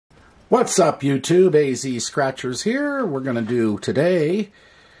What's up, YouTube? AZ Scratchers here. We're going to do today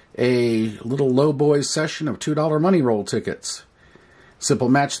a little lowboy session of $2 money roll tickets. Simple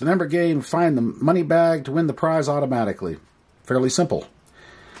match the number game, find the money bag to win the prize automatically. Fairly simple.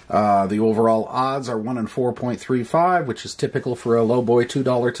 The overall odds are 1 in 4.35, which is typical for a lowboy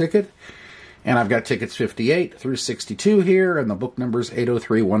 $2 ticket. And I've got tickets 58 through 62 here, and the book number is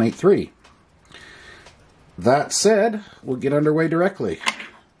 803183. That said, we'll get underway directly.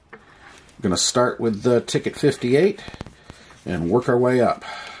 We're going to start with the ticket 58 and work our way up.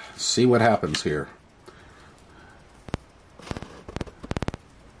 See what happens here.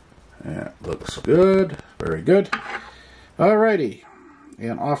 That looks good. Very good. Alrighty.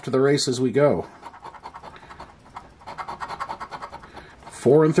 And off to the races we go.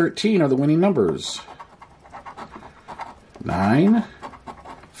 4 and 13 are the winning numbers. 9,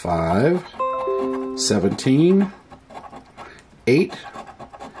 5, 17, 8,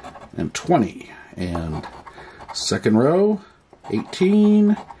 and 20. And second row,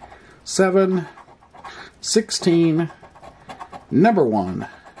 18, 7, 16, number 1,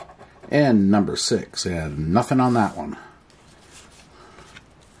 and number 6. And nothing on that one.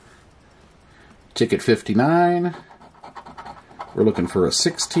 Ticket 59. We're looking for a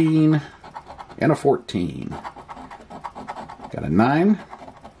 16 and a 14. Got a 9,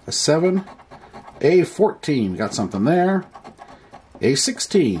 a 7, a 14. Got something there. A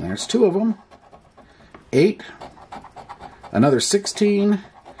 16. There's 2 of them. 8. Another 16.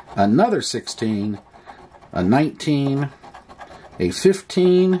 Another 16. A 19. A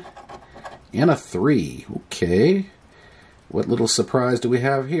 15. And a 3. Okay. What little surprise do we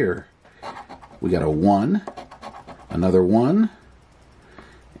have here? We got a 1. Another 1.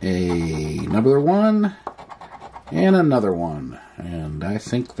 Another 1. And another 1. And I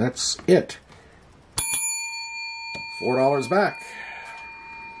think that's it. $4 back.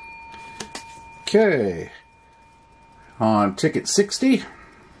 Okay, on ticket 60,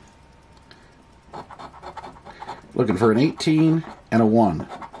 looking for an 18 and a 1.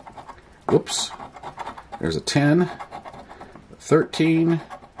 Whoops, there's a 10, a 13,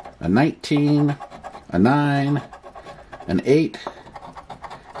 a 19, a 9, an 8,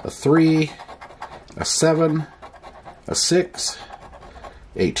 a 3, a 7, a 6,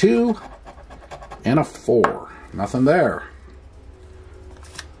 a 2, and a 4. Nothing there.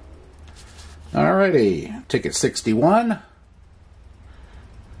 Alrighty, ticket 61.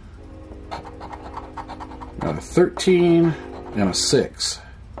 Got a 13 and a 6.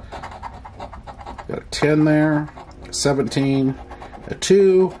 Got a 10 there, a 17, a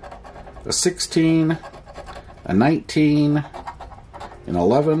 2, a 16, a 19, an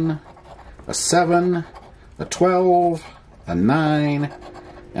 11, a 7, a 12, a 9,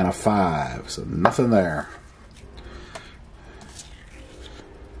 and a 5. So nothing there.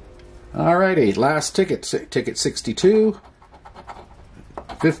 Alrighty, last ticket, ticket 62,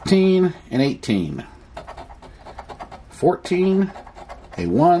 15 and 18, 14, a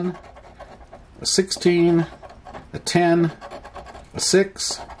 1, a 16, a 10, a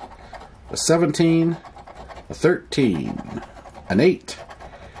 6, a 17, a 13, an 8,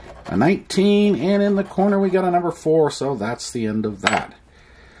 a 19, and in the corner we got a number 4, so that's the end of that.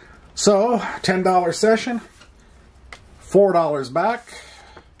 So, $10 session, $4 back.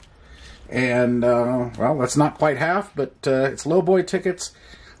 And, well, that's not quite half, but it's lowboy tickets,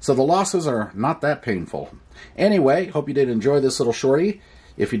 so the losses are not that painful. Anyway, hope you did enjoy this little shorty.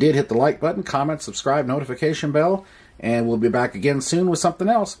 If you did, hit the like button, comment, subscribe, notification bell, and we'll be back again soon with something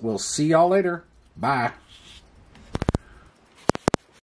else. We'll see y'all later. Bye.